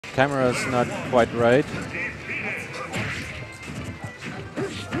camera's not quite right.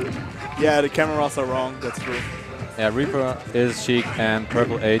 Yeah, the cameras are wrong, that's true. Yeah, Reaper is Sheik and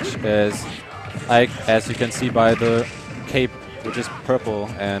Purple H is Ike, as you can see by the cape, which is purple,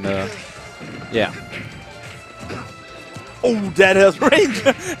 and yeah. Oh, that has range!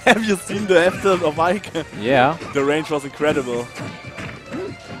 Have you seen the F tilt of Ike? Yeah. The range was incredible.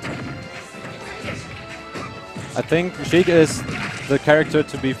 I think Sheik is the character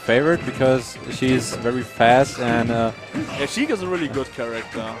to be favored because she's very fast and yeah, Sheik is a really good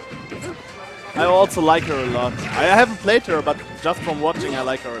character. I also like her a lot. I haven't played her, but just from watching I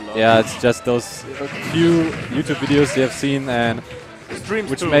like her a lot. yeah, it's just those few YouTube videos you have seen and Streams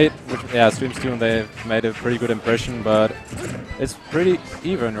which too. streams too, and they made a pretty good impression, but it's pretty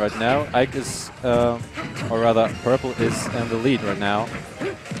even right now. Ike is, or rather Purple is in the lead right now.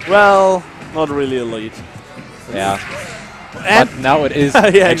 Well, not really a lead. Yeah. And but now it is.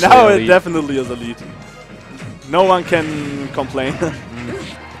 yeah, now a it lead. definitely is a lead. No one can complain.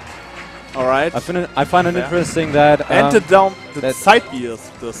 All right. I find it interesting that and the side B is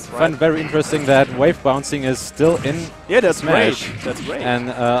this. I find it very interesting that wave bouncing is still in. Yeah, that's Smash. great. That's great. And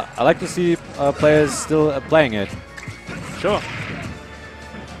I like to see players still playing it. Sure.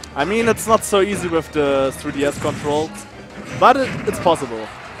 I mean, it's not so easy with the 3DS controls, but it's possible.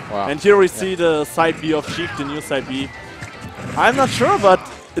 Wow. And here we see the side B of Sheik, the new side B. I'm not sure, but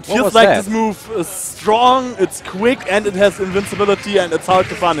it What feels was like that? this move is strong, it's quick, and it has invincibility, and it's hard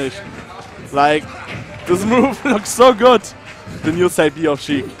to punish. Like, this move looks so good, the new side B of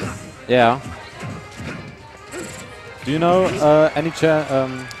Sheik. Yeah. Do you know any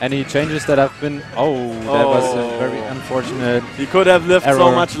changes that have been? Oh, that was a very unfortunate. He could have lived so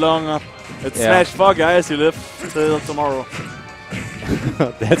error. much longer. It's Yeah. Smash 4, guys. You live till tomorrow.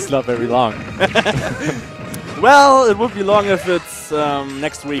 That's not very long. Well, it would be long if it's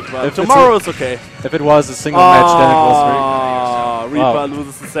next week, but If tomorrow is okay. If it was a single match, then it was very. Reaper Wow.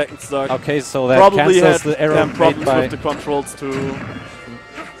 loses the second stock. Okay, so that Probably cancels had the error made problems by. with the controls too.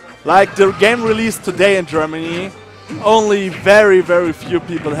 Like the game released today in Germany, only very few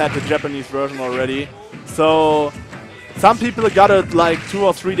people had the Japanese version already. So some people got it like 2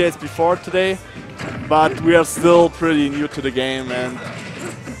 or 3 days before today, but we are still pretty new to the game, and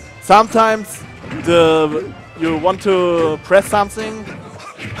sometimes you want to press something,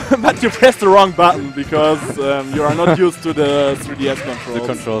 but you press the wrong button because you are not used to the 3DS controls. The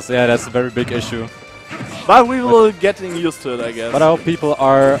controls, yeah, that's a very big issue. But we will getting used to it, I guess. But I hope people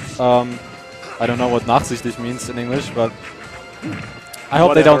are, I don't know what nachsichtig means in English, but I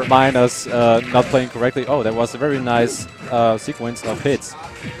hope they don't mind us not playing correctly. Oh, that was a very nice sequence of hits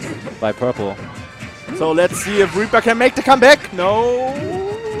by Purple. So let's see if Reaper can make the comeback. No,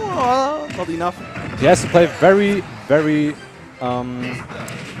 not enough. He has to play very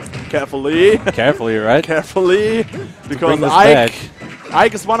Carefully. carefully, right? Carefully. Because bring this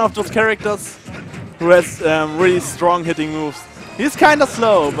Ike is one of those characters who has really strong hitting moves. He's kind of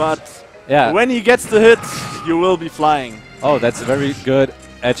slow, but Yeah. when he gets the hit, you will be flying. Oh, that's a very good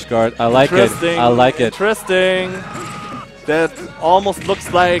edge guard. I like it. I like it. Interesting. That almost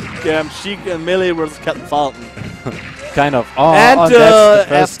looks like Sheik and Melee versus Captain Falcon. Kind of. Oh, And that's the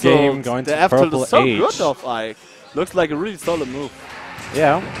first F-tilt. game going the to F-tilt Purple is so H. good of Ike. Looks like a really solid move.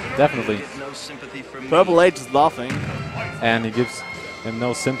 Yeah, definitely. Purple H is laughing. And he gives him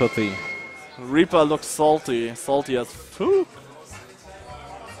no sympathy. Reaper looks salty. Salty as food.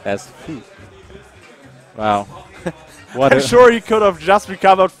 As food. Wow. What I'm sure he could have just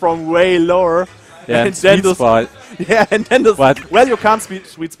recovered from way lower. yeah, and then sweet spot. Yeah, and then this. But- Well, you can't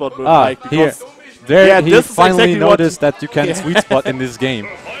sweet spot with Ah, Ike here. because. There Yeah, he this is finally exactly what- noticed that you can Yeah. sweet spot in this game.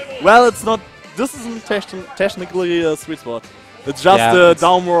 Well, it's not. This isn't technically a sweet spot. It's just Yeah, the it's-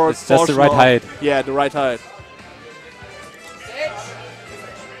 downward. it's just the right portion of- height. Yeah, the right height.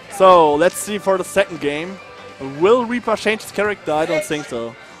 So let's see for the second game. Will Reaper change his character? I don't think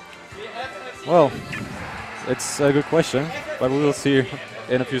so. Well, it's a good question, but we will see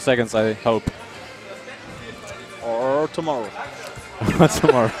in a few seconds, I hope. Or tomorrow.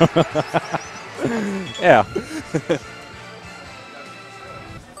 Tomorrow. Yeah.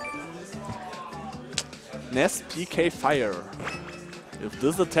 Nest PK Fire. If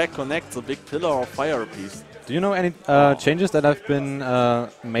this attack connects a big pillar of fire piece. Do you know any changes that have been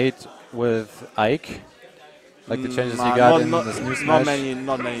made with Ike? Like the changes you got in this new Smash?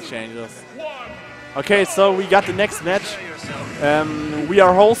 Not many changes. Okay, so we got the next match. We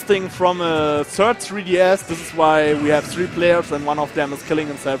are hosting from a third 3DS. This is why we have 3 players and one of them is killing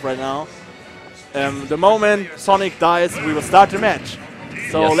himself right now. The moment Sonic dies, we will start the match.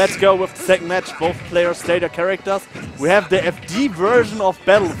 So Yes. let's go with the second match, both players stay their characters. We have the FD version of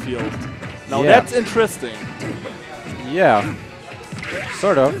Battlefield. Now that's interesting. Yeah,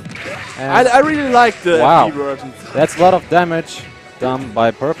 sort of. I really like the FD version. That's a lot of damage done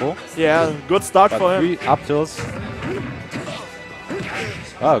by Purple. Yeah, good start for him. 3 up tilts.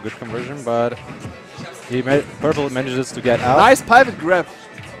 Oh, good conversion, but Purple manages to get out. Nice pivot grab.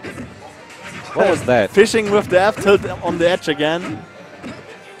 What was that? Fishing with the F tilt on the edge again.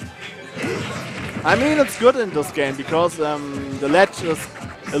 I mean, it's good in this game because the ledge is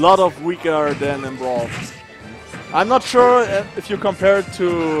a lot of weaker than in Brawl. I'm not sure if you compare it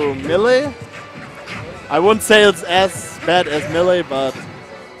to Melee. I wouldn't say it's as bad as Melee, but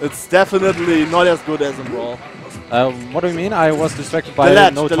it's definitely not as good as in Brawl. What do you mean? I was distracted by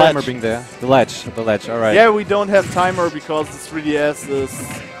no timer being there. The ledge, alright. Yeah, we don't have timer because the 3DS is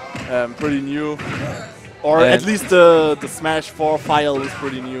pretty new. Or at least the Smash 4 file is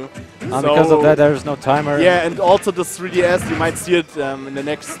pretty new. Because of that, there's no timer. Yeah, and also the 3DS, you might see it in the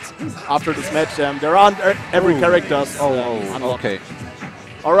next, after this match. There aren't every characters. Okay.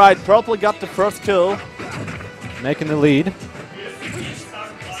 Alright, Purple got the first kill. Making the lead.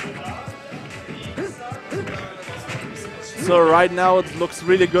 So right now it looks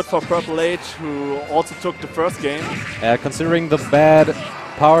really good for Purple H, who also took the first game. Considering the bad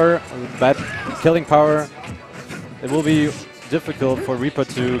power, bad killing power, it will be difficult for Reaper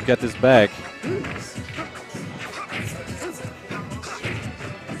to get this back.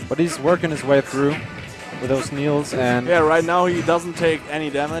 But he's working his way through with those kneels, and yeah, right now he doesn't take any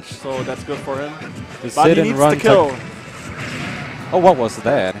damage, so that's good for him. But he needs to kill. Oh, what was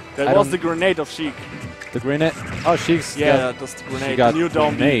that? That was the grenade of Sheik. The grenade? Oh, Sheik's that's the grenade. She got the new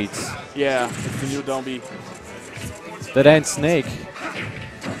grenades. Yeah, it's the new Dombey. That ain't Snake.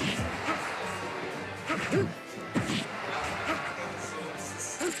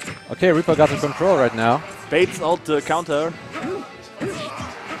 Okay, Reaper got the control right now. Baits out the counter.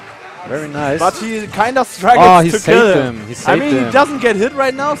 Very nice. But he kind of struggles to kill him. He saved him. He doesn't get hit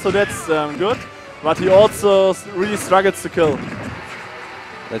right now, so that's good. But he also really struggles to kill.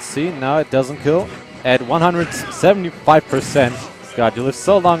 Let's see, now it doesn't kill. At 175%. God, you live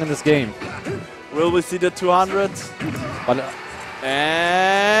so long in this game. Will we see the 200? But,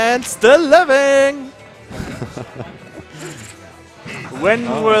 and still living! When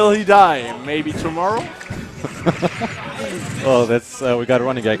will he die? Maybe tomorrow? Oh, that's we got a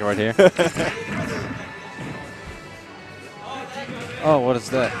running gag right here. Oh, what is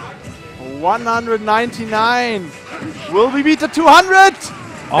that? 199. Will we beat the 200?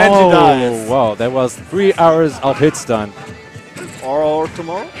 And he dies. Wow, that was 3 hours of hit stun. Or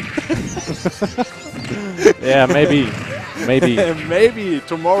tomorrow? Yeah, maybe. Maybe. Maybe.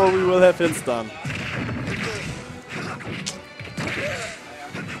 Tomorrow we will have hit stun.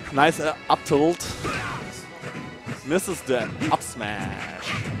 Nice up tilt. Misses the up smash.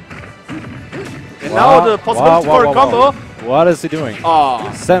 And now the possibility for a combo. What is he doing? Oh.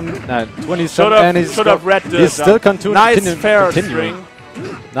 27, and he's still continuing. Nice fair string.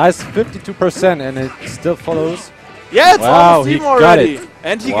 Nice 52%, and it still follows. Yeah, it's almost even already. Got it.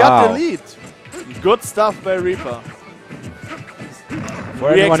 And he got the lead. Good stuff by Reaper.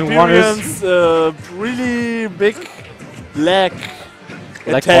 For we experience really big lag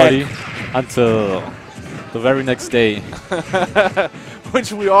body until the very next day.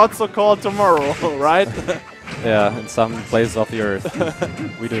 Which we also call tomorrow, right? Yeah, in some places of the earth.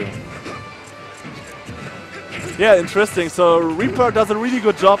 We do. Yeah, interesting. So Reaper does a really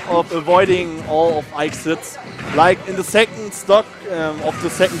good job of avoiding all of Ike's hits. Like in the second stock of the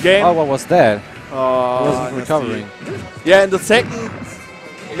second game. Oh, what was that? He wasn't recovering. Yeah, in the second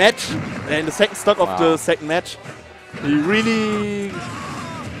match, in the second stock of the second match, he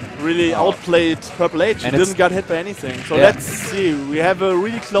really outplayed Purple H. He didn't get hit by anything. So let's see. We have a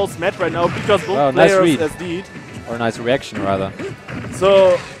really close match right now because both players SD'd. Or nice reaction, rather.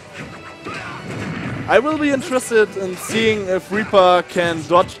 So I will be interested in seeing if Reaper can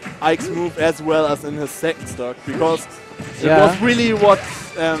dodge Ike's move as well as in his second stock, because it was really what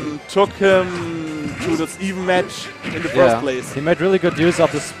took him to this even match in the first place. He made really good use of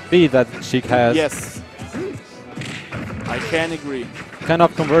the speed that Sheik has. Yes. I can agree. Kind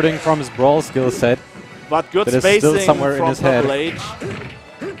of converting from his brawl skill set. But good spacing still somewhere from in his head. H.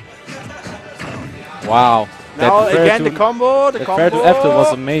 Wow. Now again the combo. The combo to F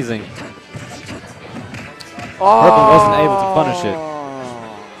was amazing. Purple wasn't able to punish it.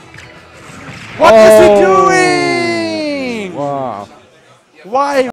 What is he doing? Wow. Why?